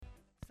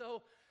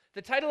So,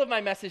 the title of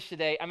my message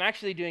today, I'm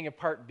actually doing a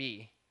part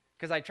B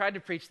because I tried to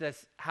preach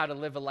this, How to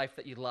Live a Life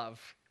That You Love.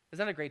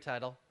 Isn't that a great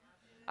title?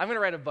 I'm going to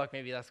write a book,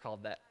 maybe that's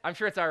called that. I'm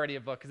sure it's already a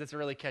book because it's a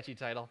really catchy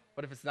title.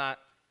 But if it's not,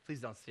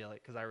 please don't steal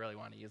it because I really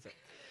want to use it.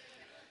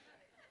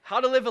 How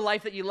to live a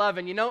life that you love.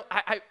 And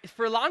I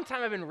for a long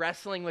time I've been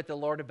wrestling with the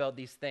Lord about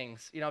these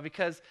things,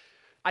 because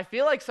I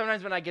feel like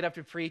sometimes when I get up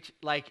to preach,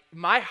 like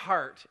my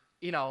heart,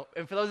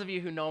 and for those of you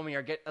who know me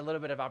or get a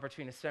little bit of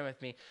opportunity to spend with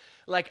me,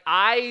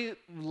 I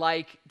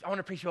want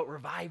to preach about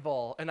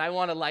revival, and I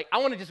want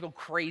to just go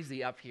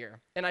crazy up here.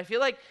 And I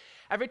feel like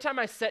every time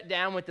I sit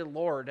down with the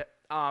Lord,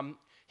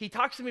 he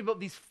talks to me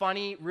about these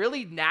funny,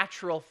 really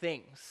natural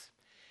things.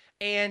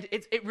 And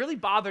it really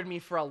bothered me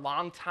for a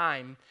long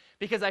time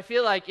because I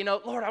feel like,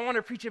 Lord, I want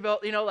to preach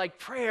about,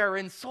 prayer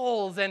and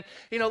souls and,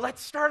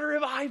 let's start a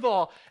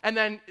revival. And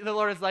then the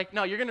Lord is like,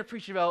 no, you're going to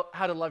preach about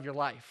how to love your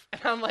life.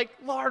 And I'm like,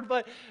 Lord,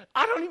 but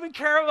I don't even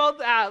care about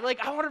that.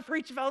 I want to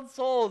preach about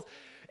souls.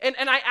 And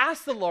I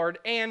asked the Lord,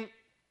 and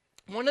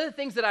one of the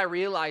things that I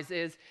realize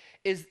is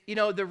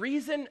the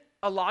reason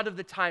a lot of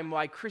the time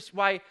why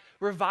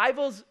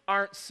revivals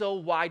aren't so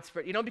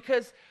widespread,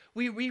 because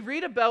we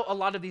read about a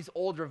lot of these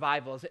old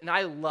revivals, and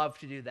I love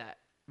to do that,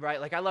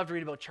 right? I love to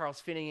read about Charles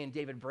Finney and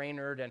David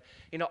Brainerd and,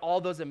 all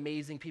those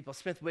amazing people,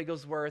 Smith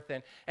Wigglesworth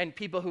and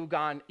people who've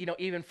gone,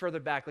 even further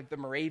back, like the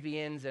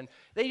Moravians, and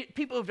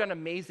people who've done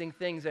amazing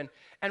things. And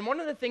one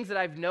of the things that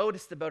I've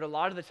noticed about a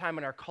lot of the time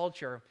in our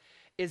culture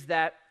is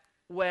that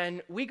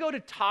when we go to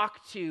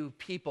talk to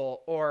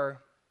people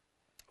or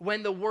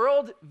when the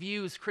world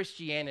views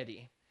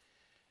Christianity,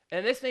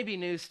 and this may be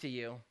news to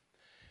you,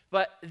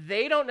 but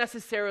they don't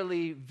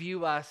necessarily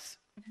view us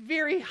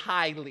very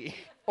highly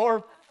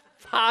or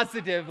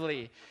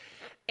positively.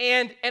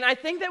 And I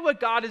think that what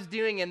God is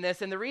doing in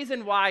this, and the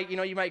reason why,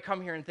 you might come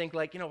here and think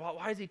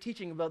why is he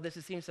teaching about this?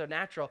 It seems so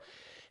natural,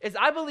 is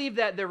I believe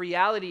that the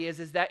reality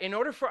is that in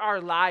order for our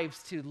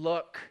lives to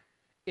look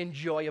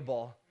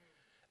enjoyable,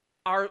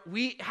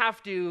 we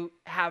have to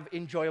have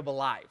enjoyable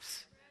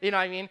lives. You know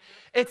what I mean?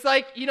 It's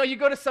like, you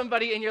go to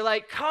somebody and you're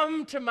like,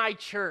 come to my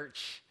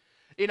church.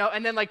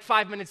 And then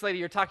 5 minutes later,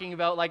 you're talking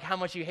about how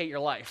much you hate your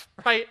life,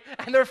 right?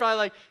 And they're probably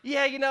like,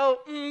 yeah,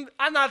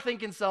 I'm not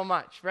thinking so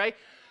much, right?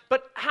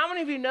 But how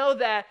many of you know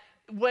that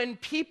when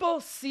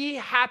people see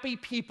happy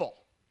people,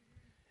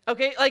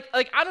 okay,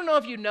 I don't know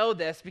if you know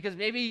this because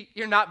maybe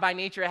you're not by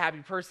nature a happy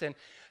person,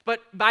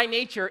 but by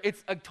nature,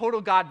 it's a total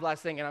God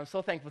blessing, and I'm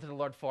so thankful to the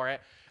Lord for it.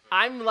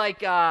 I'm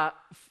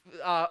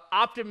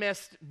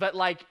optimist, but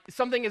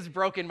something is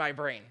broken my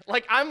brain.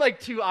 I'm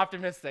too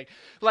optimistic.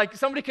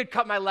 Somebody could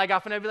cut my leg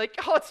off and I'd be like,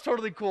 oh, it's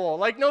totally cool.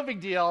 No big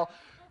deal,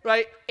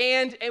 right?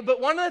 But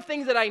one of the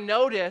things that I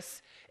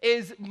notice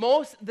is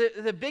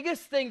the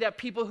biggest thing that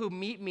people who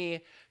meet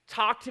me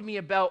talk to me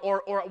about,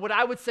 or what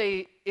I would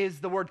say is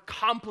the word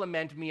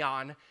compliment me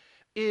on,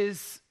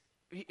 is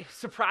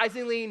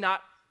surprisingly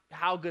not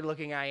how good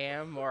looking I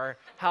am or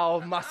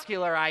how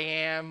muscular I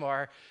am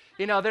or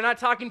they're not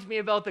talking to me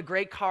about the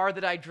great car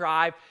that I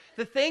drive.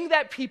 The thing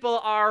that people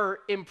are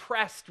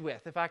impressed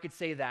with, if I could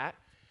say that,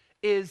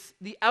 is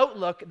the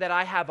outlook that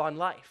I have on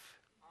life.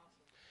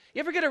 You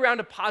ever get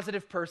around a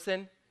positive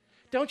person?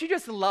 Don't you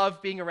just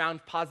love being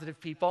around positive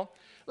people?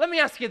 Let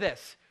me ask you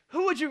this.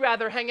 Who would you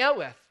rather hang out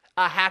with?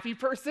 A happy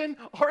person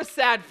or a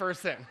sad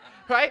person,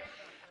 right?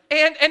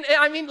 And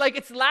I mean,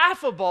 it's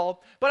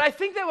laughable, but I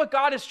think that what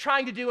God is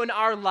trying to do in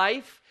our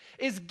life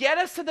is get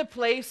us to the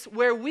place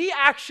where we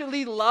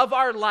actually love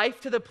our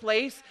life to the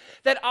place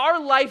that our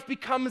life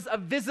becomes a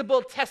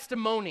visible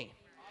testimony.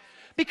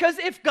 Because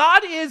if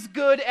God is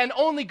good and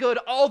only good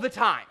all the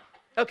time,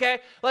 okay?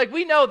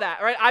 We know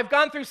that, right? I've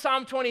gone through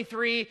Psalm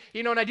 23,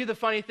 and I do the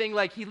funny thing,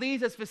 he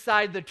leads us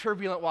beside the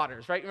turbulent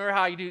waters, right? Remember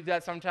how you do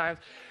that sometimes?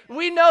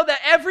 We know that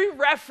every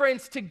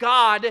reference to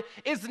God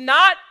is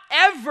not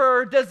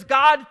ever does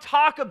God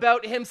talk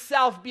about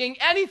himself being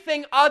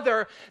anything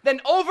other than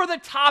over the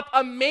top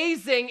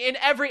amazing in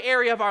every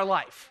area of our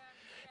life.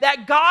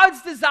 That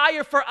God's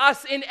desire for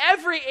us in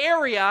every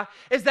area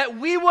is that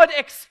we would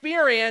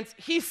experience,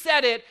 he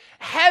said it,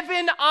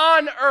 heaven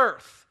on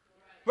earth.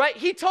 Right?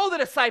 He told the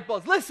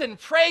disciples, listen,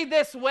 pray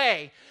this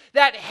way,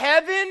 that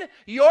heaven,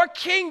 your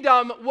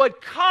kingdom, would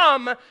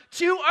come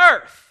to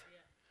earth.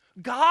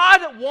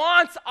 God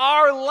wants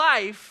our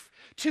life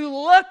to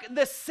look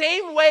the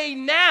same way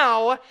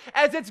now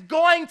as it's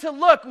going to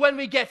look when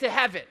we get to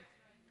heaven.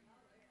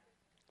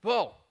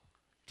 Whoa,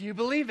 do you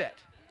believe it?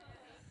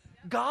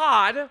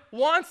 God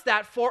wants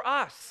that for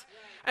us.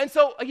 And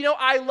so,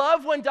 I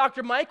love when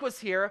Dr. Mike was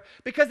here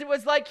because it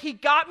was he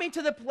got me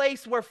to the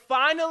place where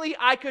finally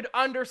I could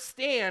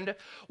understand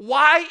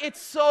why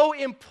it's so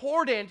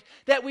important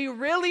that we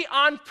really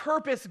on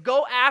purpose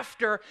go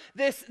after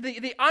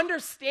the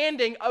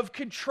understanding of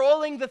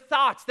controlling the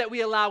thoughts that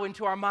we allow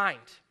into our mind.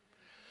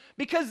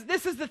 Because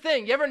this is the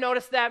thing. You ever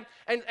notice that?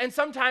 And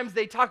sometimes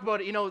they talk about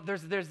it,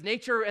 there's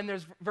nature and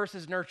there's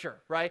versus nurture,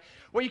 right?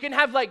 Where you can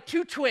have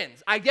two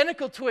twins,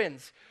 identical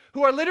twins,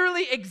 who are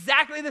literally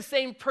exactly the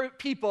same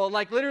people,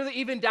 literally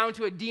even down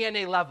to a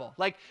DNA level.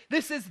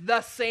 This is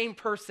the same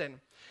person.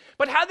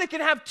 but how they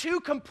can have two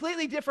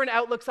completely different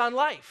outlooks on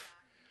life.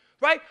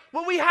 Right?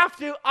 What we have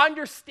to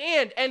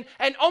understand, and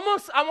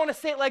almost, I want to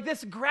say it like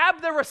this,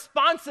 grab the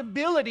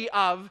responsibility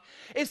of,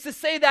 is to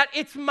say that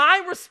it's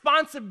my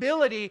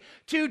responsibility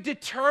to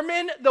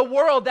determine the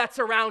world that's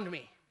around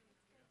me.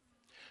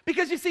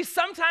 Because you see,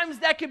 sometimes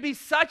that can be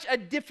such a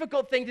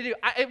difficult thing to do.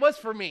 It was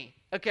for me,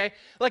 okay?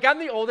 Like, I'm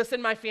the oldest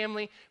in my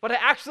family, but I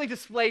actually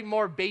display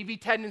more baby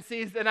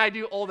tendencies than I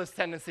do oldest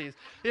tendencies.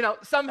 You know,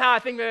 somehow I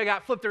think maybe I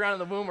got flipped around in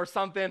the womb or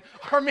something,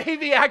 or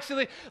maybe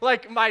actually,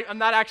 like, I'm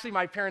not actually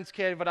my parents'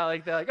 kid, but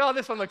they're like, oh,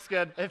 this one looks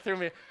good. They threw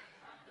me.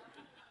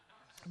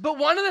 But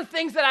one of the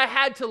things that I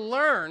had to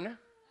learn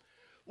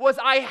was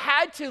I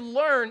had to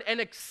learn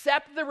and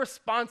accept the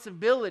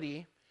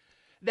responsibility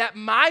that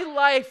my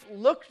life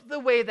looked the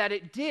way that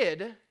it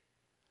did,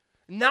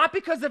 not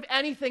because of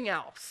anything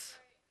else.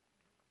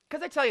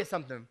 Because I tell you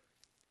something.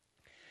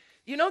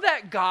 You know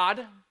that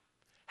God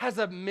has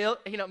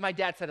my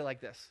dad said it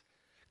like this.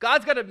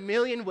 God's got a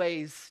million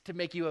ways to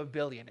make you a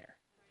billionaire.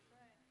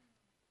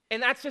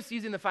 And that's just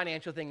using the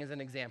financial thing as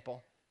an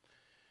example.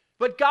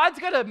 But God's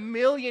got a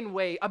billion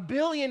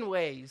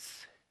ways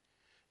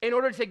in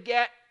order to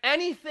get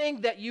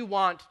anything that you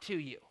want to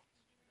you.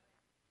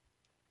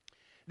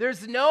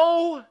 There's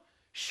no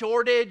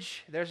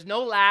shortage, there's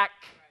no lack,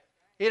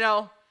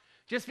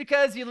 just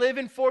because you live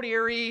in Fort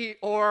Erie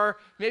or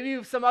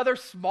maybe some other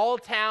small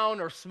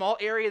town or small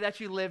area that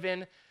you live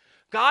in,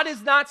 God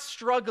is not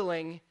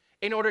struggling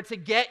in order to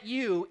get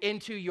you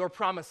into your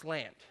promised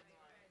land.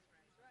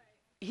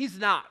 He's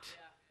not.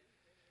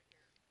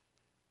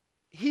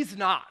 He's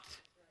not.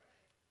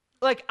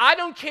 Like, I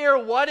don't care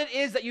what it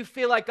is that you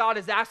feel like God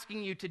is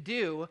asking you to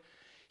do.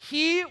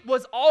 He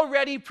was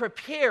already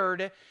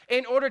prepared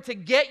in order to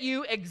get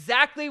you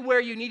exactly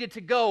where you needed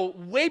to go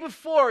way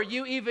before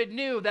you even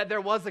knew that there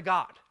was a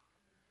God.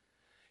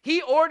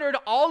 He ordered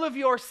all of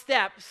your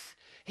steps.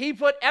 He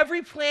put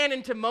every plan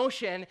into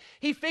motion.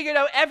 He figured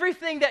out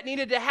everything that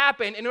needed to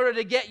happen in order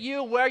to get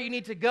you where you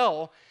need to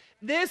go.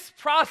 This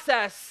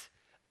process,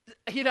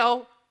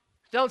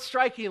 don't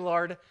strike me,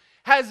 Lord,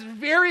 has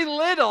very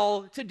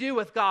little to do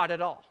with God at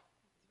all.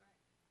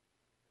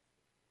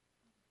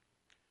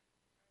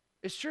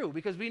 It's true,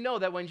 because we know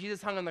that when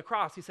Jesus hung on the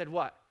cross, he said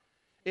what?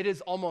 It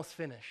is almost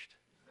finished.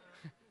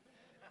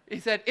 He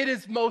said, it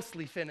is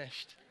mostly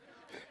finished.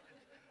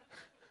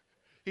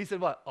 He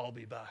said what? I'll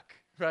be back,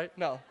 right?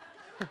 No.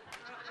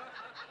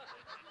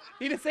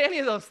 He didn't say any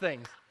of those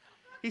things.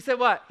 He said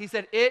what? He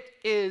said,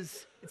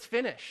 it's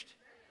finished.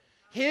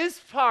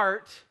 His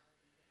part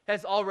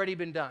has already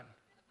been done.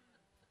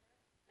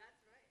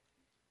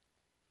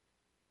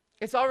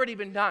 It's already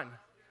been done.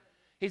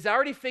 He's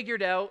already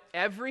figured out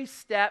every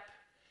step.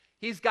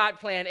 He's got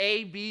plan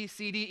A, B,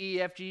 C, D,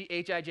 E, F, G,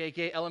 H, I, J,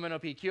 K, L, M, N, O,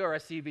 P, Q, R,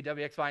 S, T, U, V,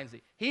 W, X, Y, and Z.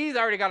 He's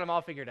already got them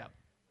all figured out.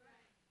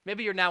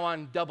 Maybe you're now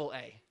on double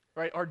A,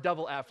 right? Or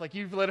double F. Like,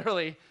 you've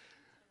literally,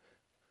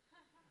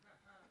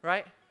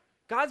 right?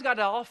 God's got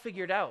it all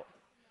figured out.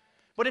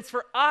 But it's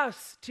for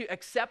us to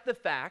accept the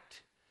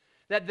fact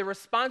that the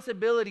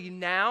responsibility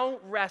now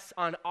rests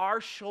on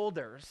our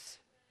shoulders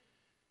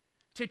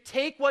to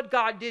take what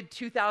God did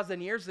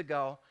 2,000 years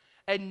ago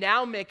and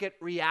now make it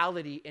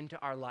reality into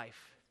our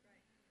life.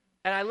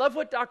 And I love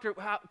what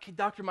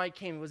Dr. Mike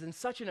came. It was in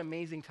such an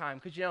amazing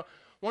time because,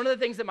 one of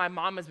the things that my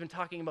mom has been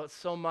talking about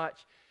so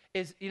much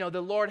is,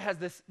 the Lord has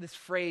this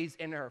phrase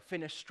in her,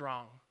 finish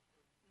strong.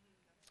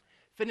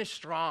 Finish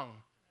strong.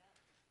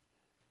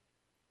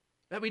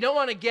 That we don't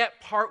want to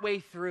get partway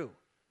through.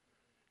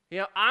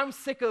 I'm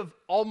sick of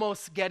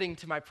almost getting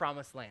to my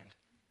promised land.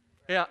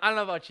 I don't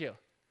know about you.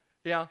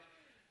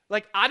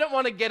 Like, I don't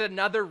want to get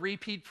another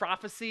repeat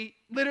prophecy,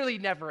 literally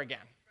never again,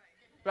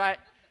 right?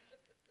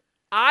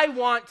 I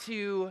want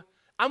to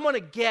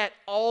get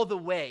all the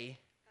way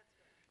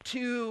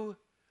to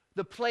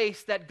the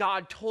place that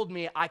God told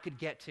me I could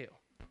get to.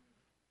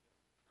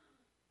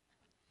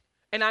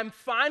 And I'm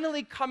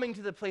finally coming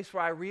to the place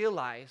where I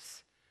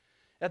realize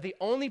that the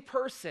only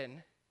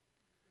person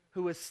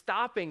who is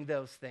stopping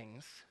those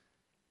things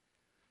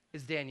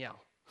is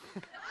Danielle.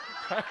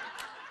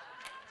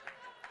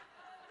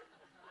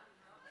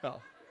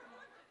 Well,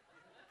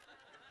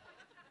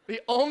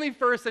 the only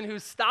person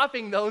who's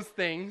stopping those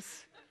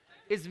things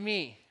is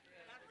me.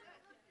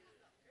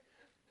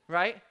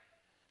 Right?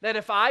 That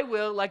if I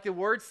will, like the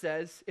word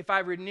says, if I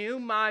renew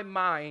my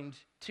mind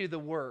to the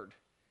word,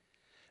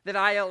 that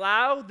I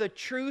allow the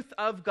truth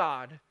of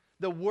God,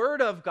 the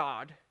word of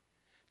God,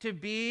 to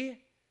be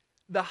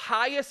the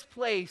highest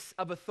place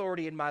of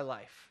authority in my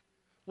life.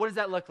 What does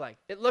that look like?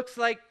 It looks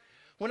like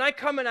when I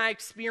come and I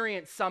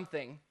experience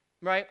something,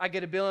 right? I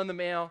get a bill in the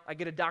mail, I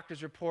get a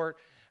doctor's report,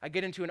 I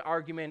get into an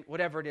argument,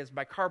 whatever it is,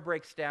 my car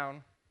breaks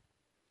down.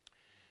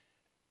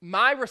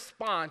 My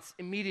response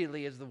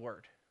immediately is the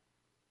word.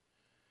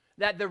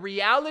 That the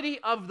reality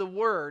of the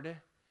word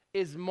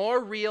is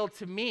more real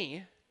to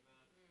me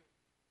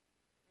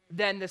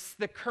than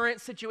the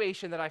current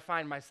situation that I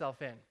find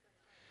myself in.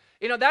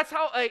 That's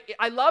how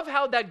I love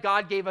how that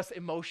God gave us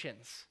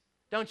emotions,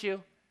 don't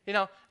you?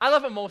 I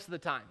love it most of the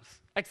times,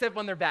 except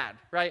when they're bad,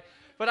 right?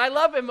 But I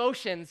love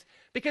emotions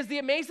because the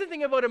amazing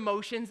thing about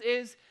emotions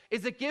is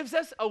it gives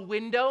us a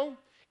window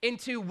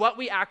into what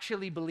we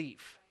actually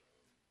believe.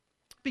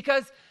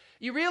 Because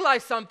you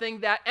realize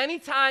something, that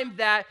anytime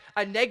that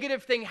a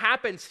negative thing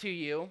happens to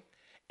you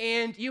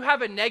and you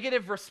have a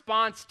negative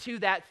response to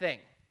that thing,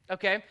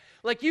 okay?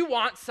 Like you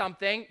want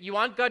something, you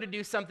want God to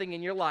do something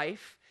in your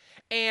life,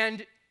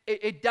 and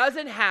it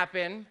doesn't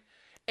happen,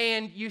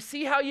 and you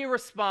see how you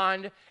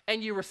respond,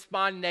 and you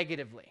respond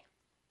negatively.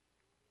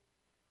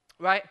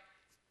 Right?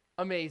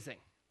 Amazing.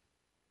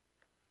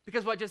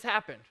 Because what just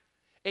happened?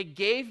 It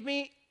gave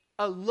me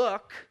a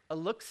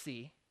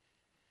look-see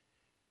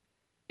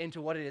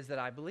into what it is that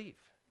I believe.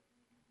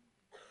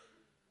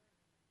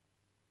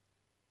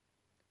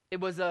 It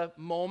was a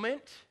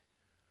moment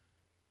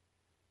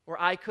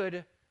where I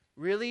could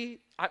really,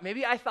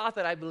 maybe I thought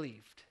that I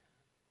believed.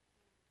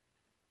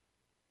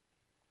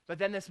 But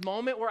then this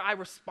moment where I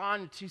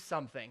respond to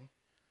something,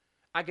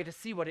 I get to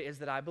see what it is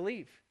that I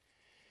believe.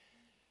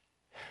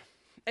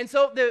 And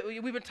so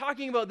we've been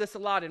talking about this a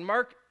lot. In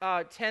Mark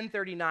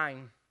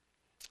 10:39,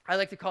 I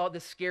like to call it the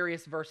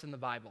scariest verse in the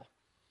Bible.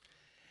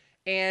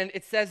 And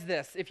it says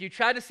this: if you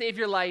try to save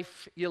your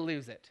life, you'll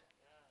lose it.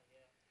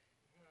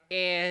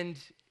 And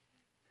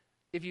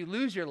if you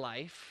lose your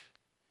life,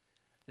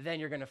 then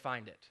you're going to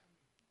find it.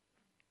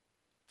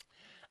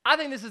 I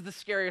think this is the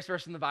scariest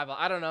verse in the Bible.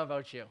 I don't know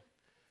about you.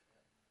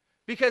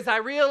 Because I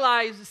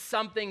realize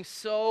something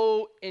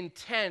so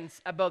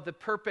intense about the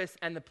purpose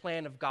and the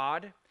plan of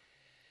God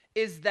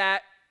is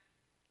that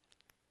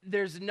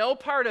there's no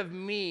part of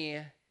me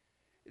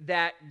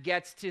that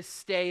gets to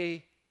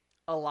stay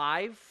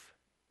alive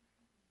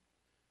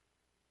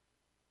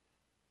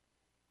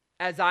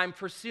as I'm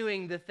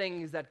pursuing the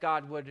things that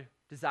God would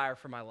desire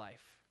for my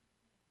life.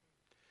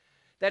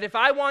 That if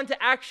I want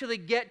to actually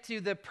get to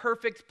the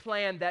perfect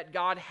plan that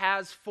God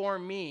has for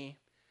me,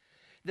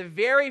 the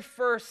very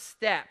first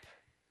step,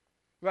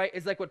 right,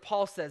 is like what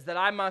Paul says, that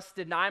I must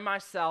deny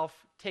myself,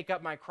 take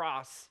up my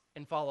cross,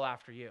 and follow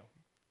after you.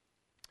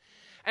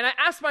 And I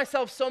ask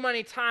myself so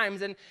many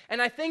times, and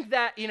I think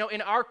that, in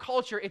our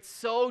culture, it's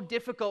so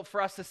difficult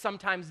for us to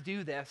sometimes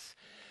do this,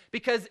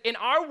 because in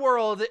our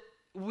world,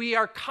 we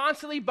are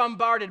constantly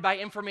bombarded by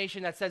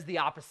information that says the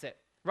opposite,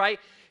 right?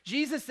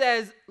 Jesus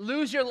says,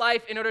 lose your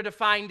life in order to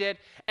find it,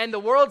 and the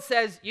world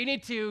says you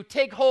need to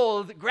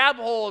grab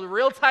hold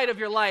real tight of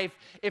your life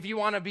if you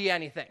want to be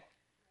anything.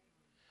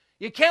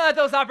 You can't let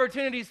those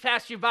opportunities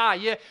pass you by.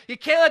 You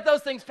can't let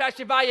those things pass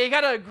you by. You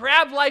got to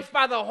grab life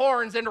by the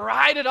horns and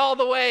ride it all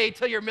the way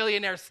till your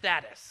millionaire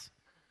status.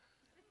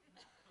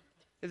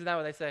 Isn't that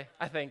what they say?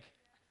 I think.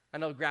 I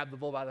know grab the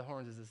bull by the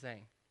horns is the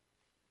saying.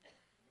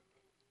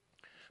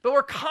 But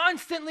we're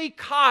constantly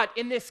caught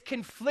in this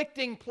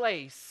conflicting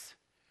place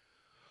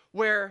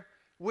where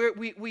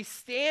we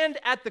stand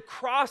at the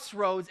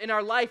crossroads in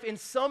our life in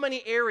so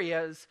many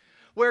areas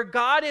where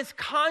God is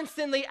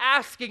constantly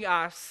asking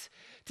us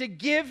to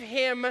give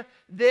him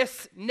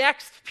this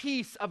next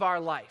piece of our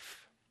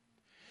life.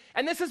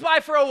 And this is why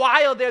for a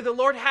while there, the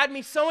Lord had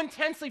me so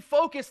intensely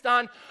focused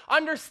on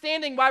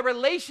understanding why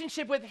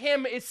relationship with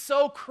him is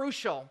so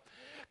crucial.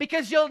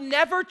 Because you'll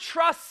never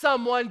trust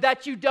someone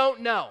that you don't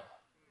know.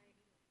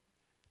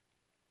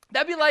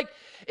 That'd be like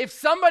if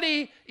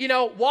somebody,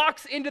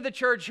 walks into the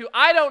church who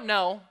I don't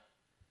know,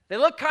 they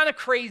look kind of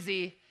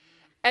crazy,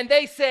 and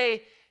they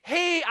say,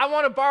 hey, I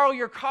want to borrow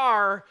your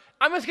car.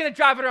 I'm just going to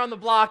drive it around the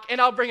block, and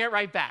I'll bring it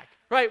right back.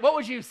 Right? What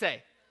would you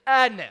say?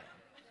 No.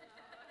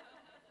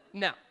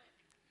 No.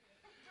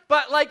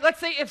 But let's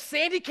say if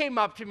Sandy came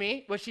up to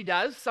me, which she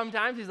does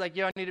sometimes, he's like,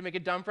 yo, I need to make a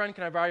dump run.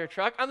 Can I borrow your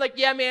truck? I'm like,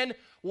 yeah, man,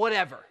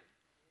 whatever.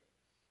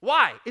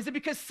 Why? Is it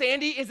because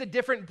Sandy is a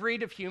different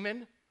breed of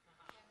human?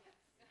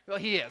 Well,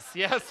 he is.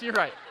 Yes, you're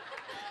right.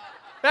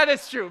 That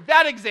is true.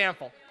 Bad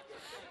example.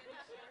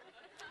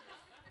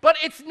 But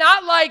it's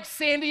not like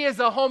Sandy is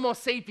a Homo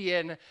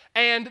sapien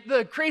and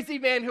the crazy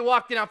man who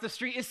walked in off the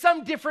street is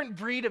some different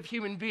breed of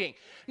human being.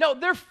 No,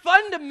 they're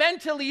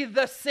fundamentally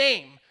the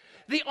same.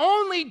 The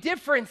only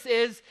difference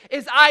is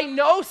I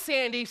know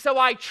Sandy, so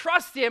I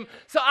trust him,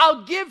 so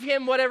I'll give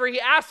him whatever he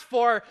asks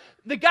for.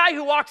 The guy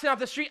who walks in off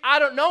the street, I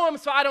don't know him,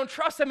 so I don't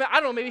trust him. I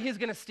don't know, maybe he's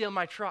going to steal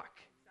my truck.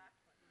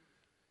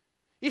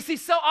 You see,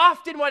 so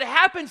often what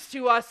happens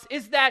to us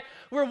is that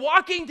we're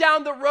walking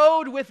down the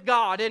road with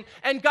God,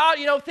 and God,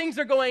 things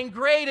are going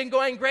great, and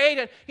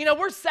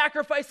we're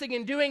sacrificing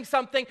and doing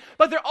something,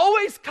 but there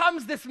always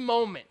comes this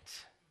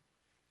moment.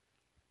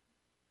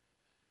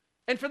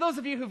 And for those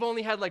of you who've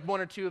only had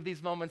one or two of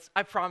these moments,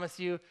 I promise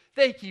you,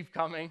 they keep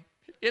coming.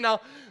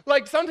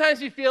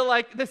 Sometimes you feel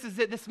like this is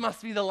it, this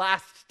must be the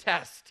last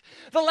test,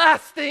 the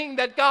last thing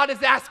that God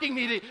is asking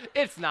me to.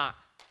 It's not.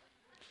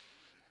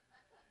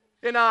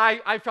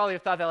 I probably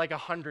have thought that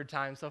 100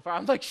 times so far.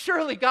 I'm like,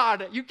 surely,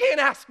 God, you can't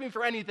ask me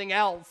for anything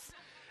else.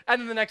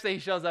 And then the next day he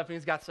shows up and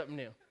he's got something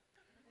new.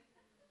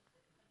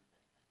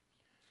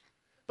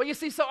 But you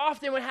see, so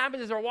often what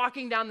happens is we're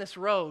walking down this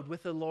road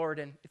with the Lord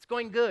and it's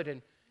going good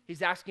and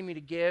he's asking me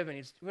to give and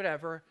he's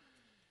whatever.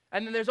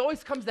 And then there's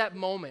always comes that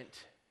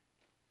moment.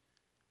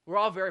 We're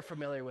all very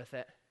familiar with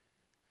it.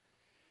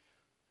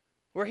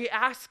 where he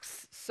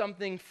asks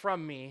something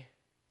from me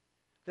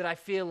that I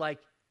feel like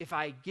if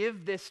I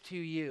give this to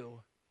you,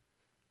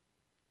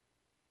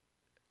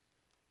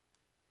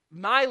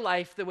 my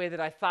life, the way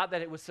that I thought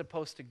that it was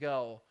supposed to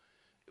go,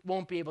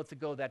 won't be able to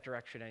go that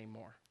direction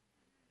anymore.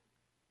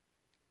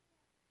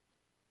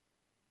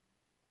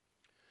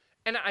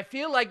 And I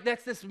feel like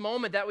that's this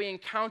moment that we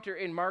encounter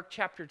in Mark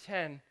chapter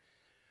 10,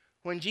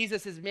 when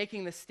Jesus is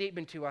making this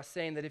statement to us,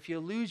 saying that if you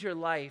lose your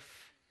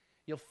life,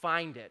 you'll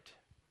find it.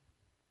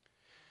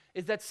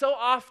 Is that so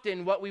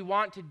often what we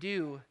want to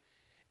do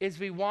is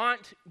we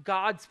want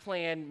God's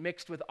plan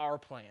mixed with our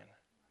plan.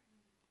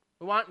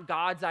 We want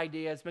God's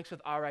ideas mixed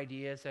with our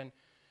ideas, and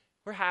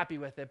we're happy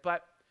with it.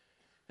 But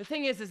the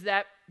thing is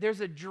that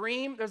there's a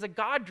dream, there's a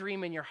God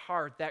dream in your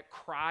heart that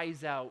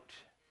cries out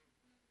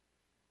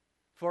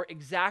for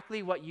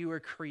exactly what you were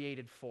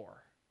created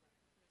for.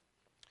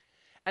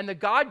 And the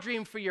God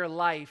dream for your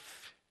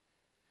life,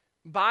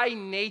 by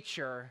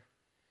nature,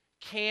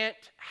 can't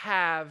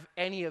have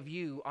any of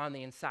you on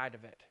the inside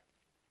of it.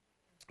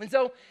 And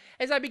so,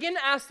 as I begin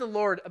to ask the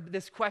Lord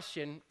this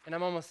question, and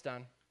I'm almost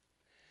done,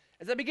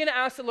 as I begin to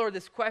ask the Lord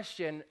this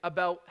question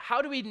about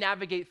how do we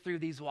navigate through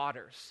these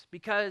waters,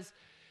 because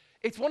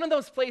it's one of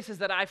those places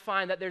that I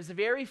find that there's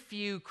very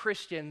few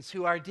Christians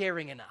who are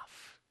daring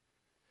enough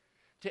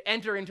to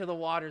enter into the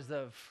waters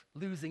of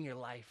losing your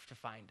life to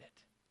find it.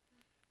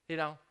 You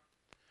know?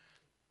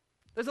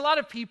 There's a lot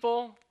of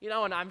people, you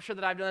know, and I'm sure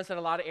that I've done this in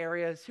a lot of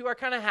areas, who are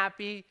kind of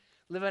happy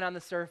living on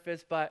the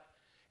surface, but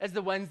as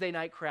the Wednesday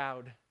night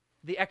crowd,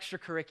 the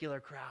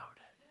extracurricular crowd,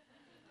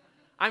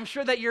 I'm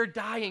sure that you're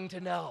dying to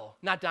know,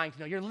 not dying to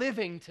know, you're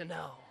living to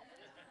know.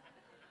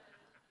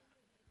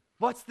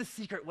 What's the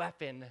secret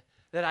weapon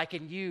that I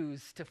can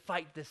use to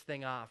fight this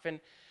thing off? And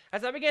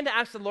as I began to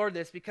ask the Lord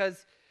this,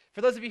 because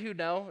for those of you who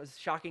know, as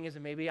shocking as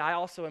it may be, I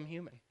also am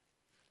human.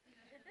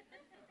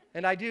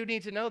 And I do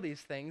need to know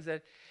these things.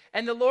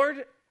 And the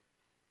Lord,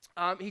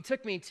 he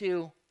took me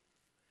to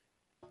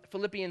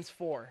Philippians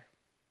 4.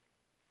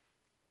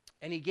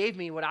 And he gave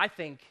me what I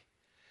think,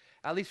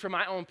 at least for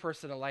my own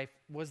personal life,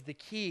 was the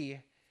key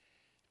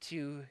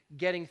to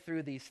getting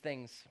through these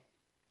things.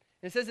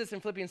 And it says this in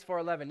Philippians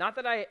 4:11, not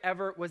that I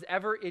was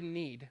ever in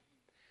need,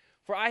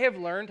 for I have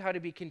learned how to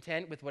be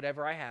content with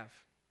whatever I have.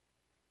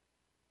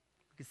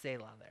 You could say a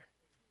lot there.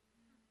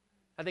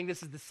 I think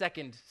this is the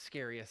second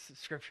scariest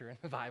scripture in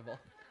the Bible.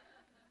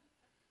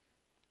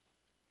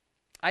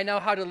 I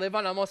know how to live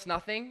on almost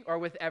nothing or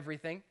with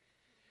everything.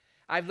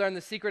 I've learned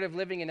the secret of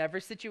living in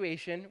every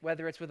situation,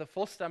 whether it's with a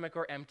full stomach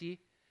or empty,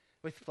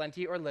 with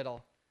plenty or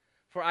little.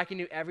 For I can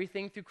do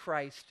everything through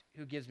Christ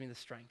who gives me the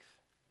strength.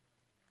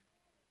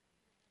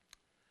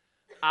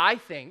 I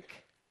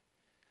think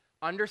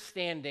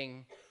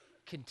understanding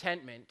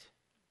contentment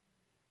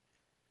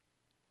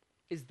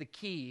is the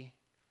key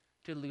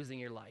to losing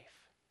your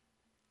life.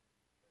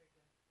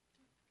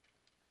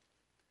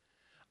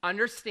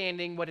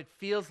 Understanding what it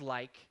feels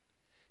like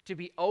to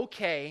be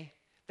okay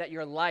that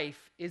your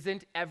life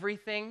isn't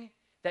everything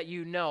that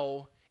you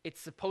know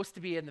it's supposed to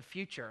be in the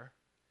future,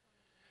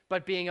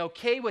 but being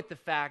okay with the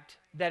fact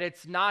that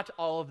it's not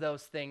all of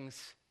those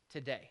things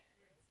today.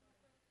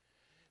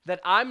 That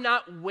I'm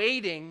not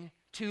waiting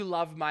to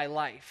love my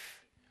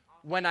life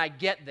when I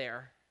get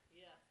there.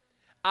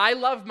 I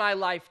love my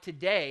life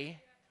today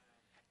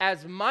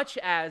as much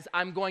as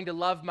I'm going to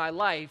love my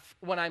life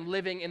when I'm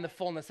living in the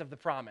fullness of the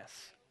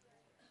promise.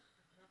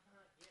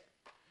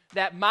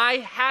 That my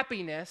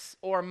happiness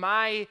or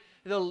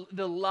the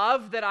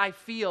love that I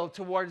feel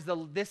towards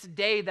this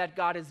day that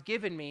God has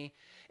given me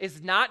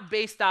is not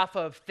based off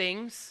of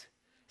things,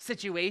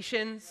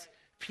 situations,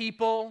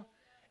 people.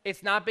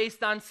 It's not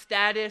based on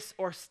status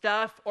or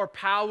stuff or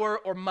power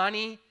or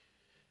money.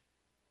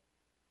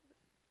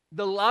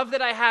 The love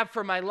that I have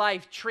for my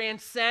life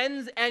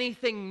transcends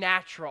anything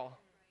natural.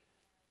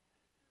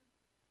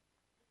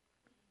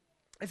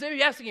 And so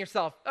you're asking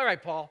yourself, all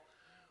right, Paul,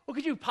 what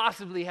could you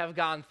possibly have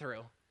gone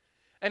through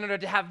in order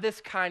to have this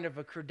kind of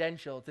a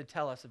credential to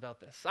tell us about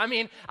this? I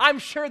mean, I'm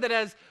sure that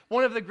as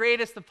one of the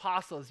greatest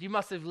apostles, you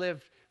must have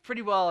lived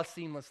pretty well a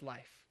seamless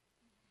life.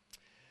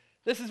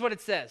 This is what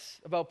it says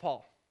about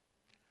Paul.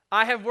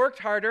 I have worked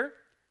harder.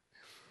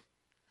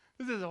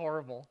 This is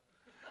horrible.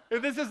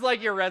 If this is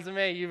like your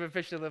resume, you've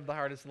officially lived the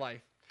hardest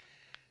life.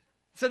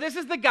 So this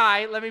is the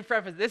guy, let me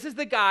preface, this is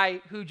the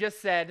guy who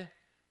just said,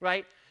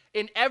 right,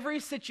 in every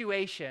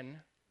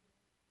situation,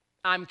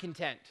 I'm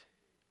content.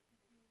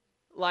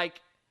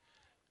 Like,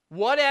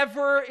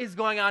 whatever is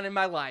going on in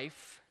my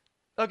life,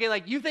 okay,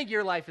 like you think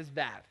your life is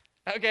bad,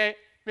 okay?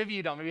 Maybe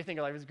you don't. Maybe you think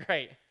your life is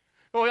great.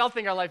 But we all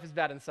think our life is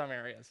bad in some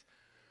areas.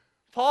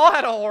 Paul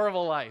had a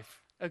horrible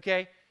life,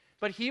 okay?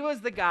 But he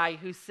was the guy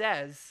who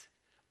says,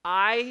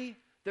 the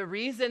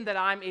reason that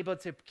I'm able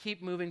to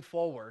keep moving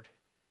forward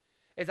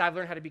is I've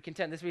learned how to be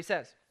content. This is what he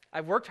says.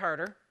 I've worked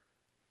harder.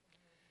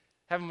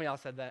 Haven't we all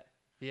said that?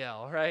 Yeah,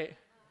 all right.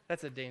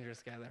 That's a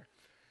dangerous guy there.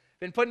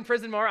 Been put in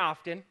prison more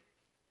often.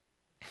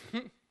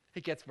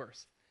 It gets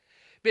worse.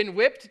 Been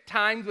whipped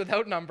times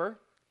without number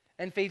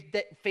and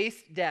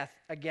faced death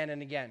again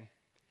and again.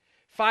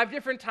 5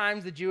 different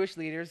times the Jewish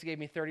leaders gave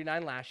me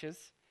 39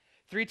 lashes.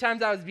 3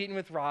 times I was beaten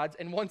with rods,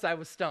 and once I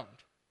was stoned.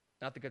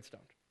 Not the good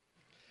stoned.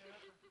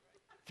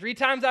 3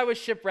 times I was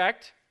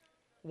shipwrecked.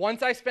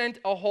 Once I spent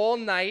a whole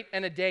night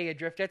and a day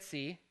adrift at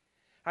sea.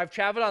 I've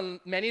traveled on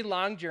many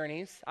long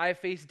journeys. I have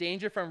faced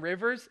danger from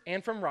rivers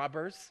and from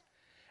robbers.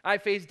 I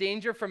have faced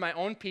danger from my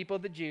own people,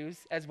 the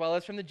Jews, as well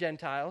as from the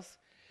Gentiles.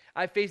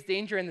 I have faced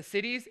danger in the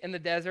cities, in the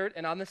desert,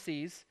 and on the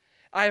seas.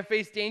 I have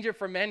faced danger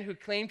from men who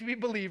claim to be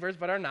believers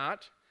but are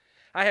not.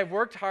 I have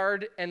worked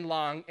hard and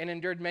long and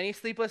endured many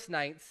sleepless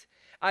nights.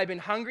 I have been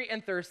hungry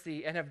and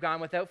thirsty and have gone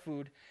without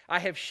food. I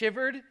have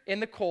shivered in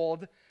the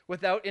cold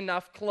without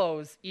enough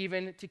clothes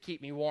even to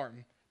keep me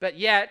warm. But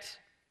yet,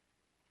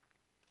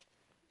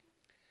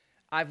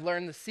 I've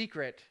learned the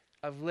secret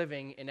of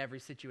living in every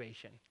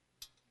situation.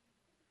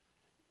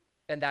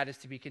 And that is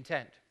to be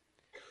content.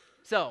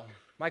 So,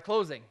 my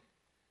closing.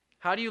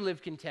 How do you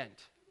live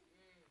content?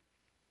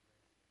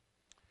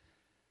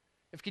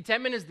 If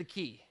contentment is the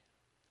key,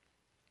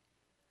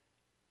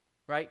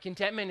 right?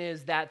 Contentment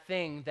is that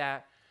thing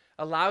that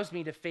allows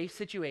me to face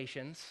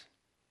situations,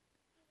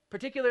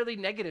 particularly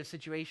negative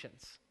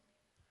situations,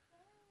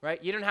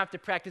 right? You don't have to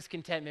practice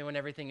contentment when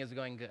everything is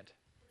going good,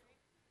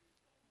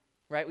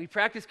 right? We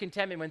practice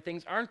contentment when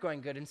things aren't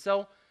going good. And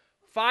so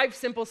 5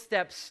 simple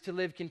steps to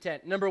live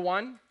content. Number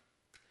 1,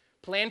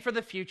 plan for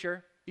the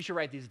future. You should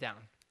write these down.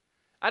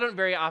 I don't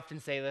very often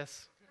say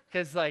this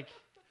because,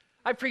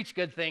 I preach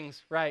good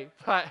things, right?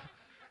 But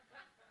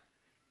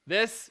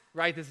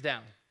write this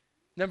down.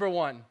 Number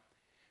 1,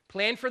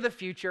 plan for the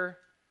future,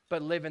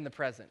 but live in the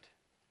present.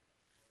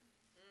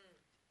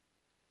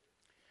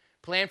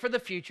 Plan for the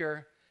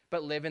future,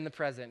 but live in the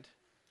present.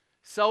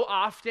 So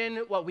often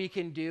what we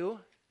can do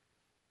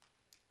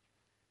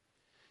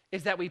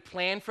is that we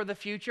plan for the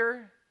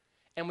future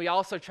and we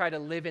also try to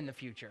live in the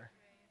future.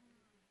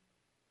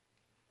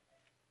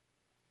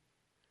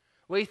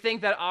 We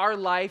think that our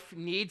life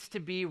needs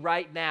to be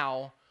right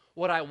now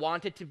what I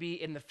want it to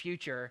be in the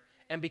future,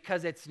 and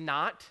because it's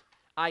not,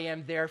 I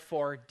am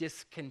therefore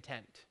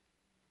discontent.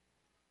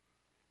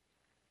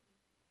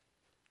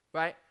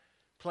 Right?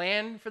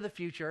 Plan for the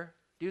future,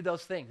 do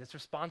those things. It's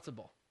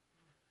responsible.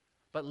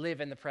 But live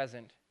in the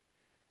present.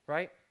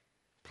 Right?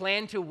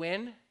 Plan to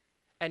win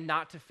and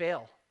not to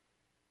fail.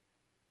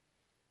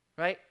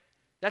 Right?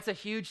 That's a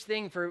huge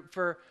thing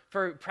for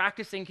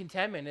practicing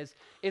contentment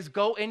is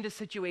go into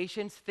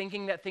situations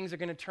thinking that things are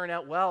going to turn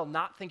out well,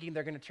 not thinking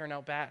they're going to turn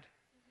out bad,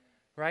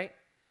 right?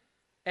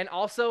 And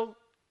also,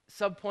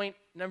 subpoint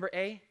number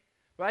A,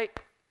 right?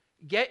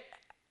 Get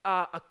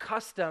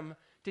accustomed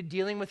to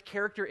dealing with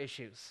character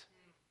issues,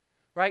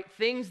 right?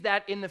 Things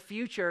that in the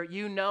future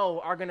you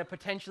know are going to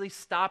potentially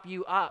stop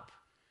you up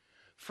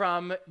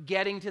from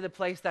getting to the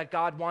place that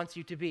God wants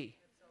you to be,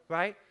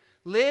 right?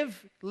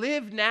 Live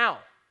now.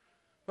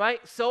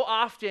 Right? So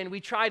often we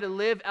try to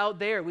live out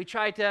there. We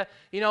try to,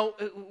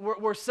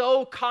 we're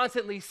so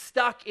constantly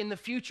stuck in the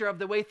future of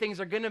the way things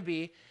are going to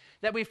be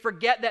that we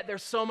forget that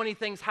there's so many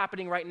things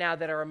happening right now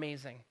that are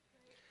amazing.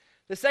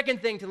 The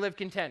second thing to live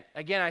content,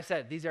 again, I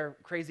said, these are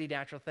crazy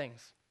natural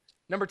things.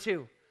 Number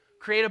 2,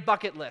 create a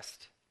bucket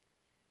list.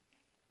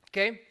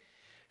 Okay?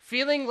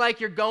 Feeling like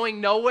you're going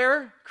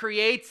nowhere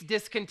creates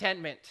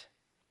discontentment.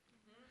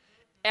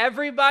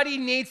 Everybody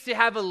needs to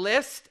have a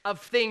list of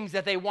things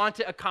that they want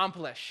to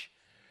accomplish.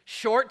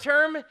 Short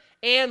term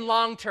and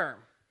long term,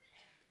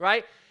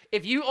 right?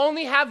 If you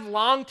only have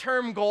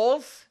long-term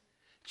goals,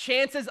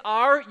 chances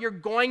are you're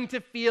going to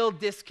feel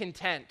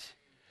discontent.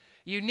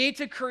 You need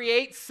to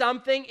create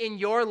something in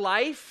your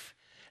life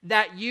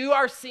that you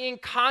are seeing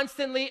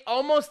constantly,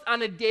 almost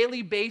on a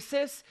daily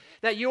basis,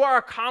 that you are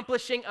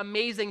accomplishing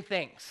amazing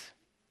things,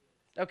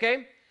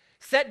 okay?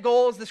 Set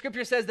goals. The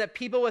scripture says that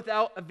people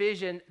without a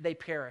vision, they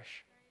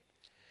perish.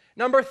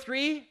 Number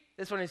 3,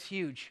 this one is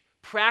huge.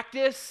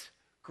 Practice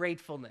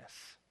gratefulness.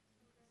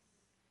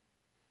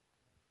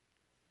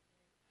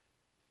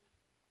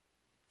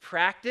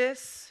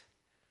 Practice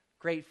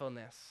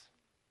gratefulness.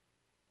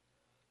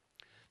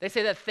 They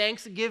say that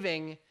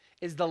thanksgiving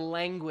is the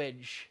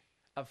language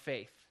of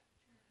faith.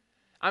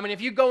 I mean, if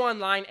you go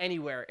online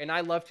anywhere, and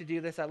I love to do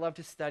this, I love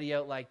to study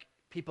out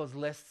people's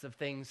lists of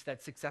things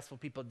that successful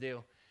people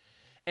do.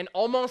 And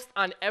almost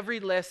on every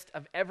list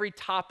of every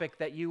topic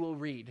that you will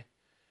read,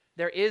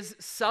 there is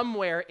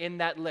somewhere in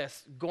that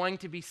list going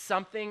to be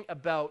something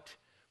about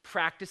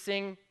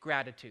practicing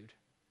gratitude.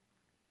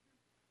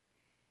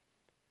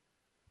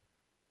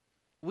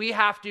 We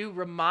have to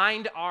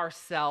remind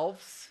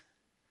ourselves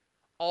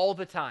all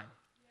the time.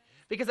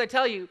 Because I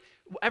tell you,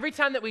 every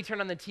time that we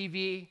turn on the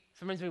TV,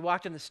 sometimes we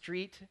walk on the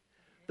street,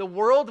 the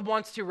world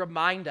wants to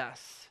remind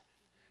us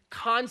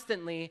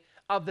constantly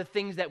of the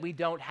things that we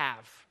don't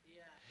have.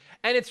 Yeah.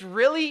 And it's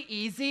really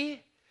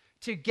easy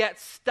to get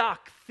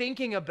stuck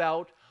thinking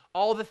about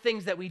all the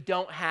things that we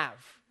don't have.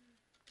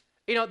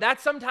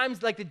 That's sometimes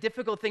the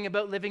difficult thing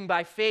about living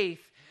by faith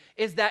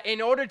is that in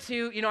order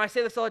to, I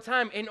say this all the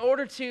time, in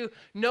order to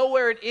know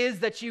where it is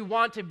that you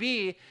want to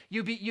be,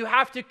 you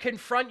have to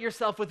confront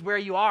yourself with where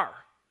you are.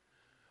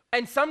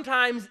 And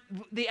sometimes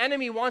the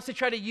enemy wants to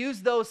try to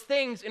use those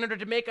things in order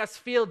to make us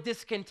feel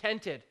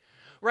discontented,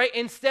 right?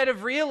 Instead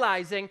of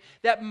realizing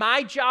that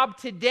my job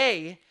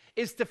today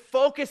is to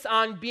focus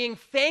on being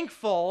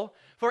thankful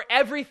for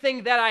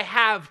everything that I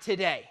have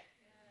today.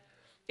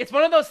 It's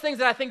one of those things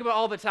that I think about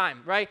all the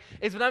time, right?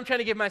 Is when I'm trying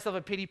to give myself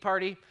a pity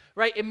party,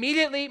 right?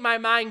 Immediately my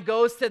mind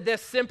goes to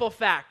this simple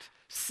fact.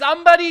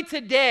 Somebody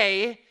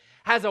today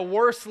has a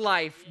worse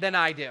life than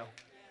I do.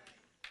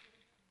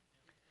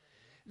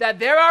 That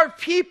there are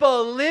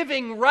people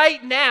living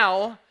right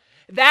now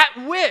that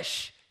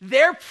wish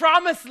their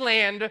promised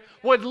land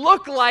would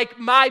look like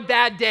my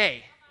bad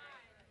day.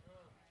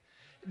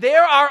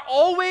 There are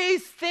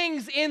always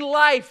things in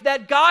life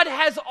that God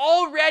has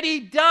already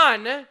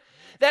done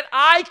that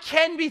I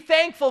can be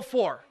thankful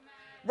for,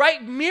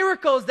 right?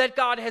 Miracles that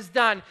God has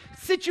done,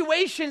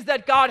 situations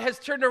that God has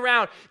turned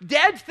around,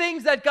 dead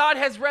things that God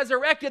has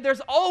resurrected.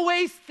 There's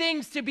always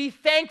things to be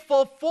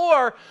thankful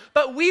for,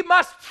 but we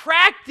must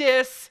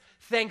practice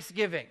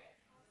thanksgiving.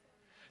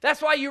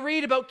 That's why you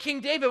read about King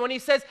David when he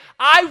says,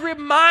 I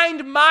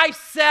remind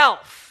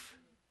myself.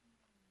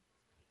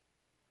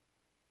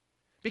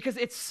 Because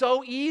it's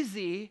so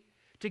easy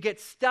to get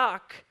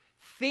stuck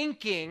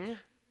thinking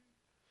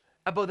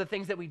about the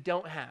things that we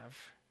don't have.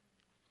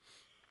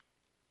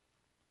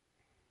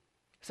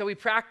 So we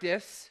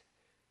practice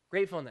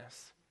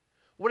gratefulness.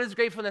 What does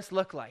gratefulness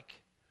look like?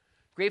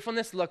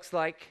 Gratefulness looks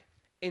like,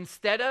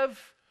 instead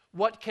of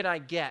what can I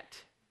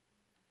get,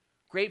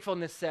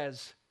 gratefulness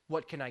says,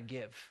 what can I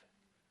give?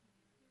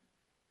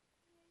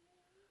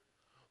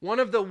 One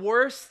of the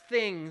worst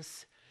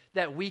things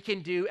that we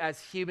can do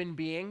as human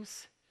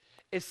beings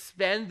is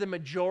spend the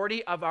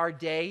majority of our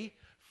day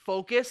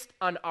focused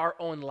on our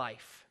own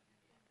life.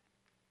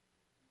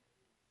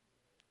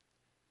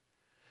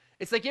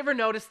 It's like, you ever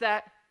notice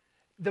that?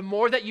 The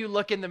more that you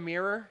look in the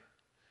mirror,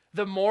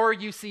 the more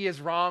you see is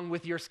wrong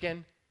with your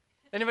skin.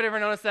 Anybody ever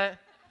notice that?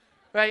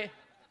 Right?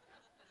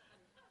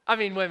 I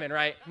mean, women,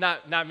 right?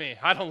 Not me.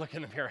 I don't look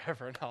in the mirror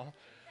ever, no.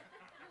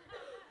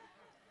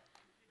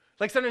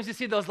 Like sometimes you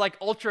see those like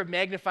ultra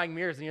magnifying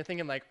mirrors and you're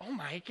thinking like, oh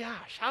my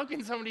gosh, how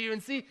can somebody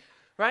even see,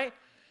 right?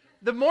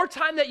 The more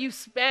time that you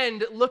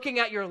spend looking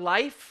at your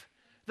life,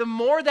 the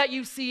more that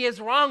you see is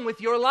wrong with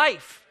your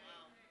life.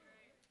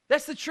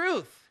 That's the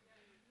truth.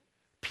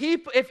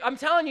 If I'm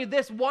telling you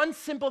this one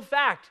simple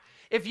fact,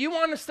 if you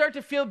want to start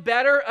to feel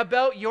better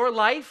about your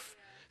life,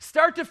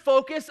 start to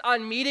focus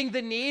on meeting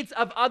the needs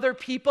of other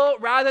people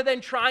rather than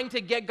trying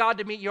to get God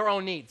to meet your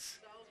own needs.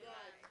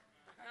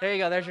 There you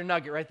go. There's your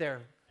nugget right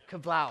there.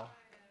 Kablow.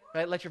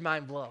 Right? Let your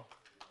mind blow.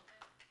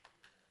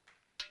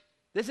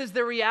 This is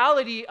the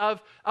reality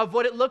of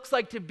what it looks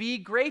like to be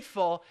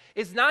grateful,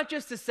 is not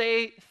just to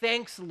say,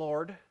 thanks,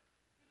 Lord,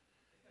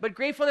 but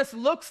gratefulness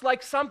looks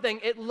like something.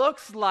 It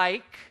looks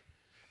like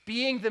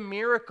being the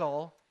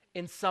miracle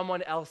in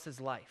someone else's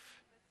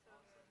life.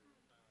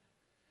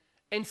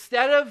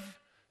 Instead of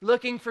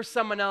looking for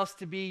someone else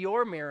to be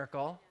your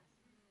miracle,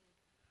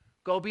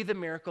 go be the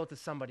miracle to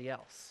somebody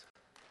else.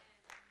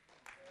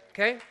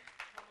 Okay?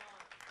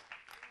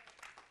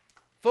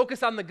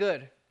 Focus on the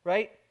good,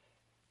 right?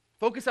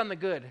 Focus on the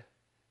good.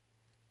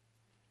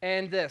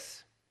 And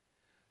this,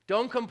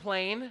 don't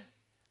complain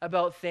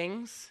about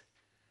things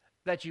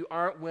that you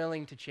aren't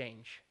willing to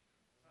change.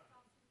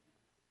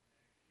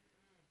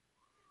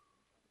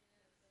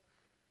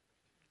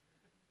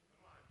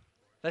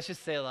 Let's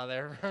just say a lot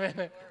there for a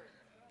minute.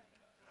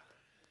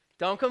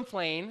 Don't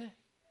complain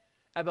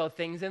about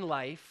things in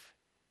life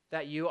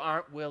that you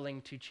aren't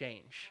willing to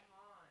change.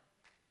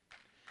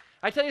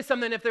 I tell you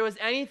something, if there was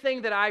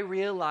anything that I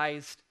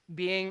realized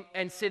being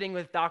and sitting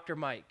with Dr.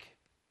 Mike,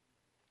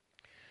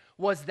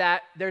 was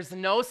that there's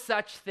no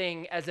such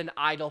thing as an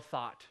idle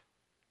thought.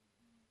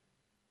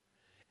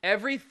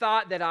 Every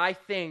thought that I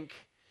think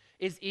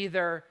is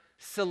either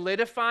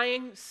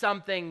solidifying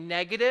something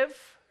negative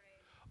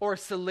or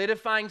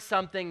solidifying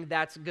something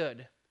that's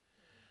good.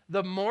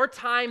 The more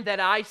time that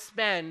I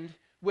spend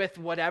with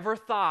whatever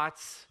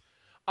thoughts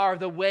are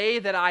the way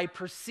that I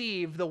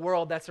perceive the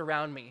world that's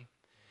around me.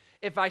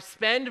 If I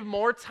spend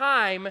more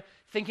time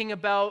thinking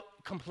about,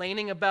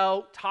 complaining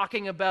about,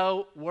 talking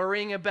about,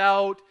 worrying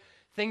about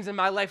things in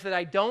my life that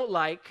I don't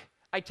like,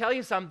 I tell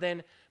you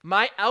something,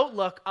 my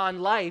outlook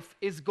on life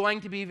is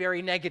going to be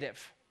very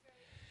negative.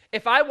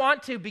 If I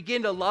want to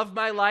begin to love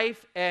my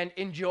life and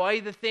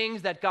enjoy the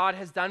things that God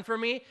has done for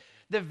me,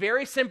 the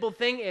very simple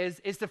thing is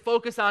to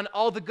focus on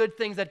all the good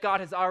things that God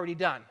has already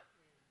done.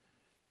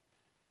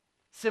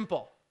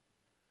 Simple.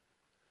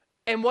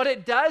 And what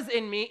it does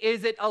in me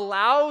is it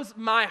allows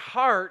my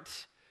heart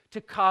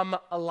to come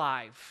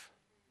alive.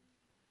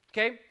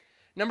 Okay?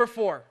 Number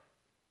 4,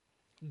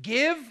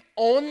 give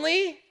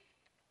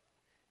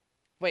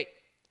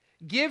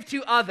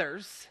to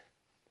others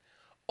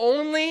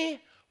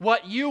only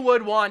what you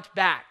would want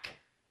back.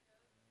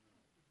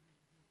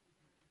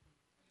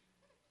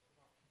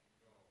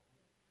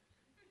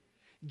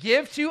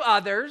 Give to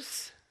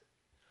others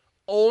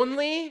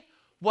only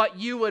what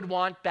you would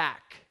want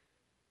back.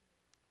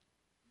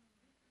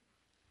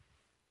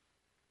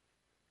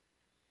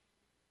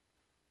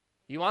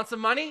 You want some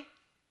money?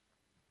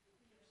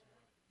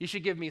 You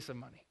should give me some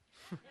money.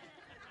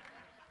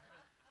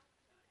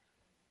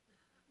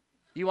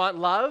 You want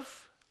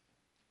love?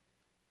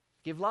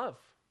 Give love.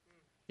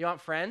 You want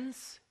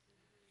friends?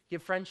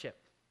 Give friendship.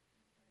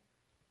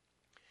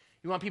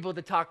 You want people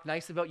to talk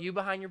nice about you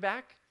behind your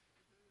back?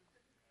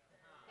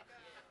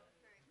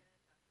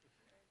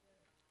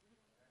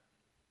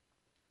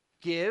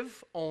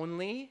 Give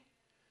only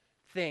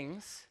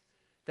things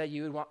that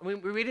you would want. We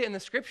read it in the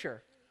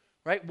scripture,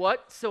 right?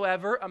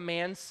 Whatsoever a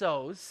man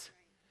sows,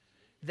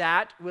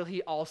 that will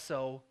he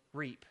also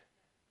reap.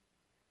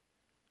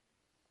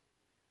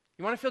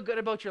 You want to feel good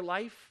about your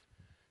life?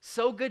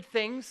 Sow good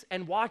things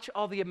and watch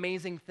all the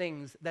amazing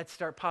things that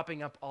start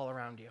popping up all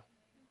around you.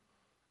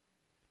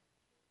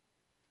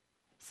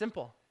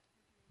 Simple.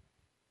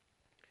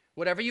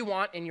 Whatever you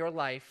want in your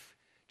life,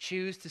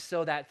 choose to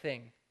sow that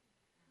thing.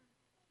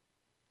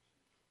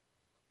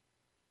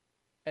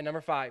 And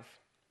number 5,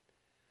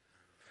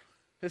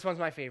 this one's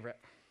my favorite.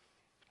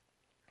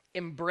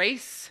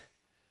 Embrace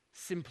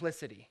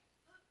simplicity.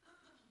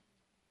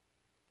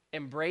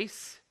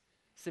 Embrace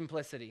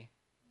simplicity.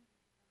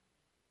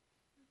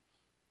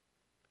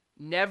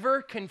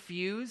 Never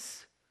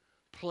confuse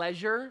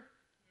pleasure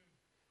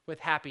with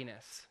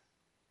happiness.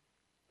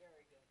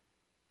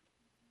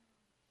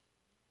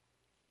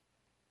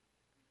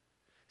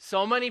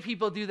 So many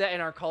people do that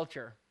in our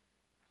culture,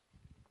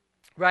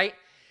 right?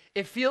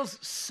 It feels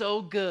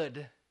so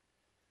good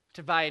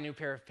to buy a new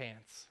pair of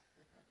pants.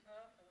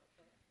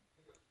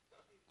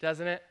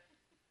 Doesn't it?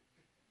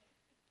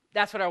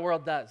 That's what our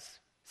world does.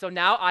 So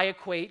now I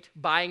equate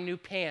buying new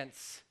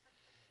pants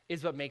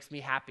is what makes me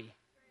happy.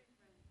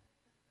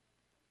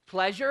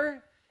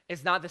 Pleasure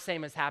is not the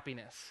same as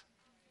happiness.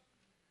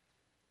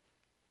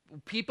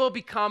 People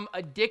become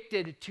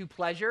addicted to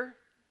pleasure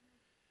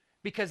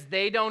because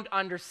they don't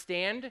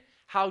understand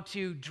how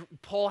to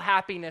pull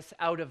happiness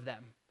out of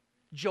them.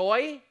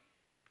 Joy,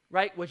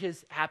 right, which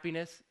is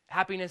happiness.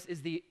 Happiness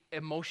is the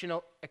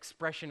emotional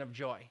expression of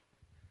joy.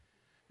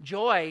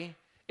 Joy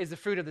is the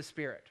fruit of the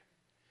Spirit.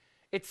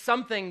 It's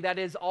something that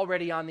is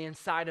already on the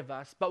inside of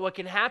us. But what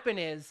can happen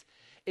is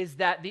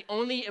that the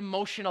only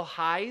emotional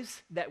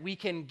highs that we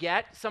can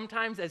get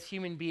sometimes as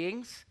human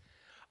beings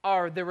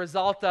are the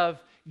result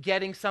of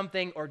getting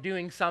something or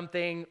doing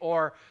something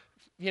or,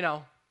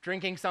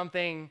 drinking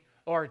something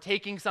or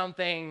taking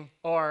something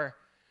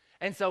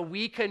and so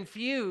we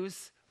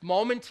confuse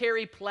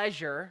momentary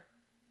pleasure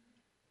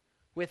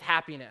with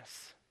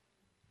happiness.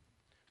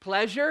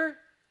 Pleasure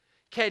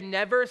can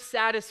never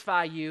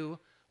satisfy you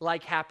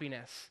like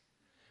happiness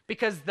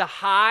because the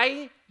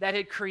high that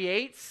it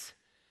creates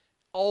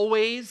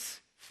always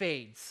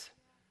fades.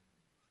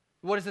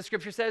 What does the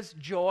scripture says?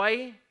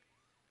 Joy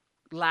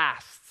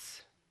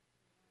lasts.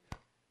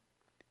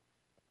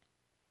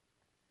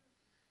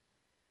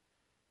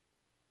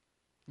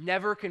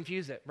 Never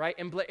confuse it, right?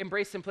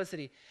 Embrace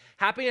simplicity.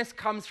 Happiness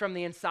comes from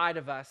the inside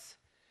of us.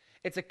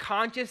 It's a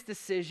conscious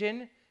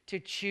decision to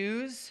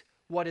choose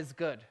what is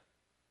good.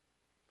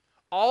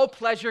 All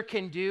pleasure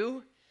can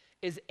do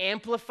is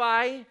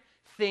amplify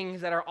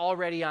things that are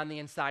already on the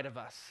inside of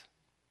us.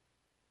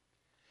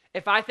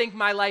 If I think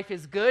my life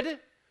is good,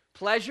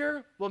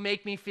 pleasure will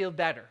make me feel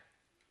better.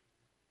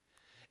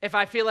 If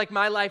I feel like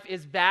my life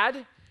is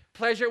bad,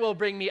 pleasure will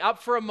bring me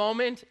up for a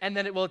moment and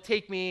then it will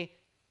take me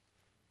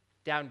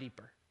down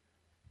deeper.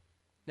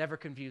 Never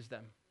confuse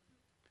them.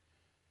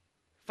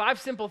 5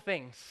 simple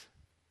things.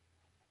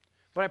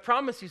 But I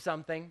promise you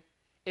something.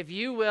 If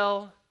you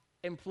will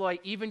employ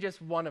even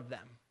just one of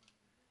them,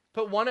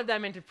 put one of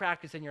them into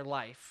practice in your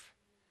life,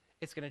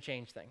 it's going to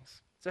change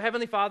things. So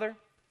Heavenly Father,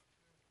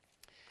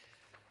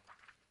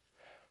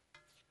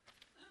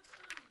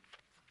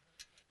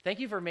 thank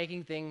you for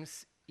making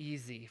things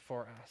easy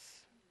for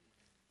us.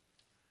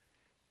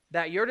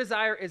 That your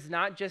desire is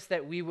not just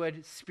that we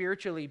would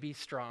spiritually be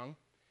strong,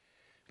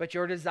 but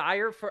your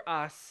desire for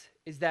us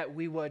is that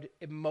we would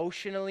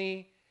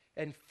emotionally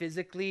and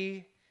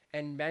physically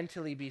and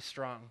mentally be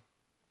strong.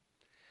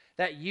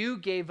 That you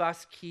gave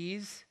us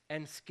keys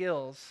and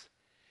skills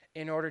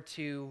in order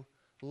to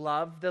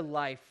love the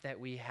life that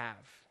we have.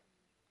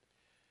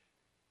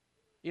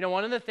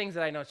 One of the things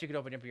that I know, so you could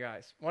open up your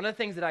eyes. One of the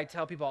things that I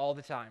tell people all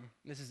the time,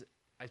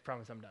 I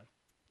promise I'm done.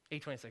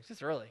 8:26,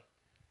 it's early.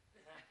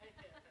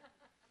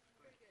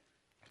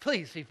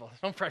 Please, people,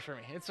 don't pressure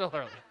me. It's still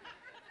early.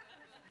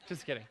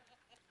 Just kidding.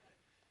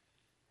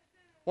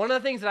 One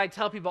of the things that I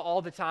tell people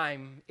all the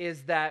time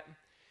is that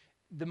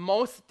the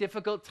most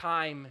difficult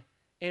time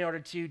in order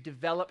to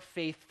develop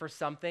faith for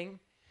something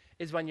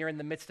is when you're in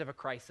the midst of a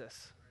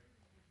crisis.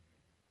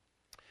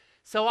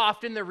 So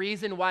often the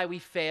reason why we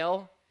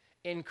fail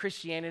in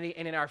Christianity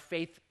and in our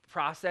faith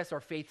process or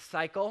faith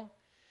cycle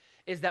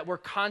is that we're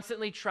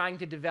constantly trying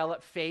to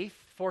develop faith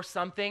for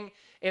something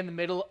in the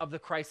middle of the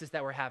crisis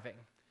that we're having.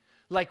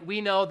 Like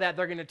we know that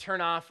they're going to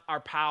turn off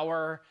our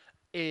power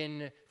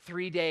in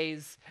 3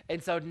 days.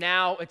 And so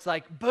now it's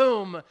like,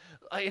 boom,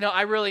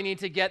 I really need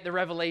to get the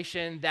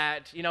revelation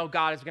that,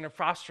 God is going to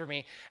prosper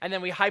me. And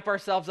then we hype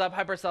ourselves up,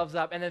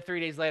 and then 3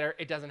 days later,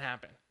 it doesn't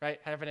happen, right?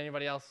 Happen to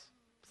anybody else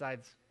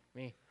besides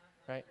me,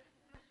 right?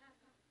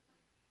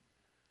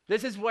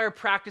 This is where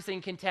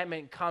practicing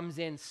contentment comes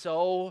in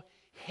so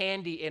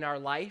handy in our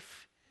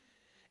life,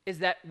 is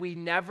that we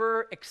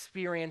never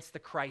experience the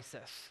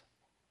crisis.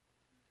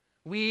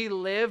 We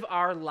live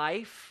our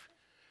life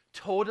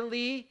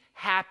totally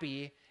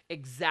happy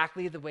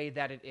exactly the way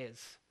that it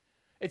is.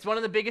 It's one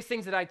of the biggest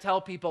things that I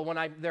tell people when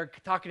they're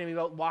talking to me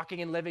about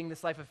walking and living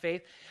this life of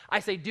faith.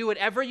 I say, do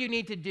whatever you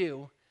need to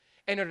do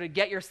in order to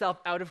get yourself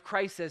out of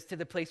crisis to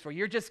the place where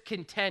you're just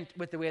content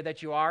with the way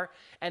that you are,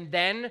 and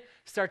then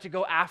start to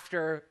go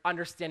after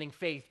understanding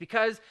faith.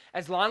 Because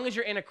as long as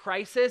you're in a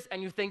crisis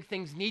and you think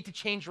things need to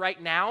change right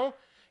now,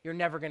 you're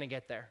never going to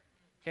get there.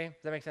 Okay?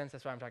 Does that make sense?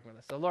 That's why I'm talking about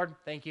this. So Lord,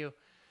 thank you.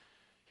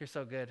 You're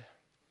so good.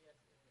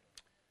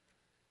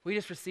 We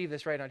just receive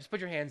this right now. Just put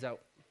your hands out.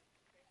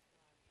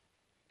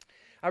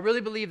 I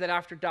really believe that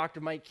after Dr.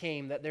 Mike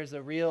came, that there's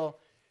a real,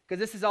 because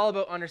this is all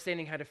about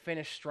understanding how to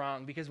finish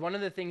strong. Because one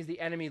of the things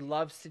the enemy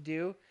loves to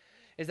do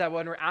is that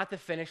when we're at the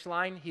finish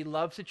line, he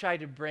loves to try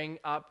to bring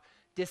up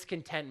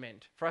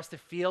discontentment, for us to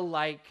feel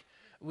like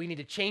we need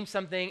to change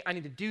something, I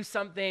need to do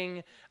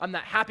something, I'm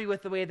not happy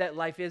with the way that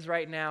life is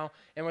right now,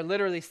 and we're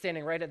literally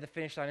standing right at the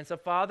finish line. And so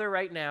Father,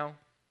 right now,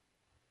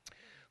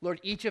 Lord,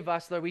 each of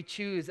us, Lord, we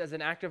choose as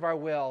an act of our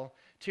will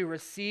to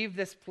receive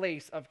this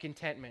place of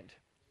contentment.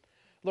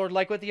 Lord,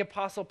 like what the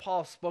Apostle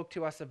Paul spoke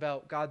to us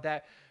about, God,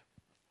 that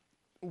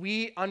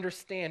we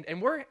understand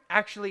and we're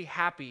actually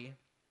happy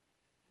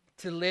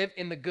to live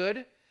in the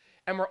good,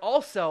 and we're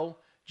also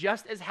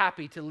just as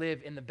happy to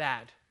live in the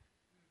bad.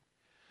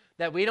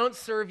 That we don't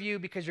serve you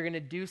because you're going to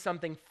do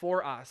something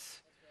for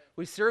us.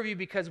 We serve you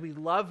because we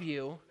love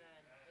you,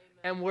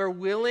 and we're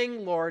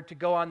willing, Lord, to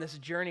go on this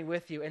journey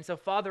with you. And so,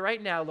 Father,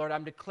 right now, Lord,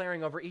 I'm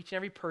declaring over each and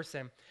every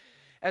person,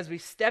 as we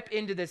step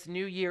into this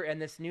new year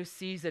and this new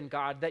season,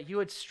 God, that you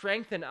would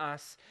strengthen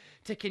us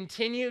to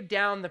continue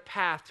down the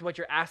path to what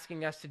you're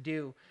asking us to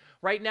do.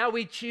 Right now,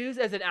 we choose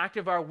as an act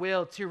of our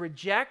will to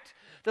reject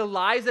the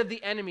lies of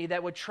the enemy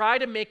that would try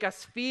to make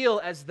us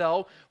feel as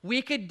though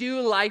we could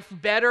do life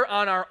better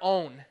on our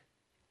own.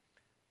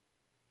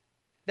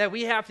 That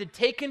we have to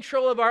take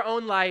control of our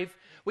own life,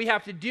 we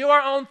have to do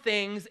our own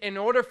things in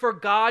order for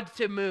God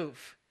to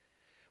move.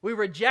 We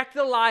reject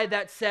the lie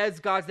that says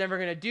God's never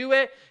going to do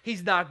it,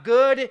 he's not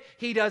good,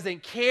 he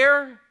doesn't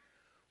care.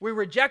 We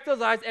reject those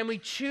lies, and we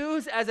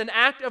choose as an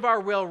act of our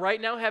will right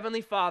now,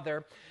 Heavenly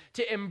Father,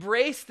 to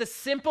embrace the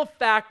simple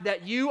fact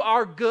that you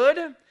are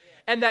good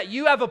and that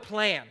you have a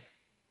plan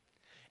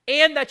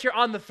and that you're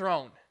on the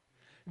throne,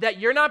 that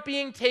you're not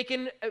being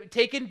taken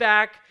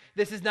back.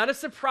 This is not a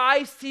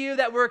surprise to you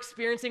that we're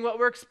experiencing what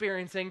we're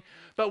experiencing,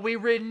 but we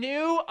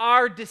renew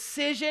our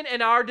decision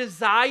and our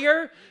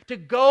desire to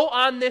go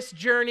on this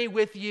journey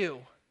with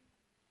you.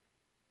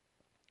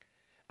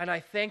 And I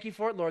thank you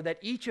for it, Lord, that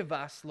each of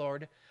us,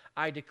 Lord,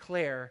 I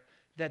declare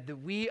that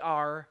we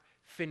are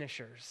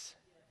finishers.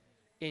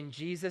 In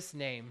Jesus'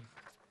 name,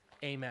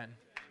 amen.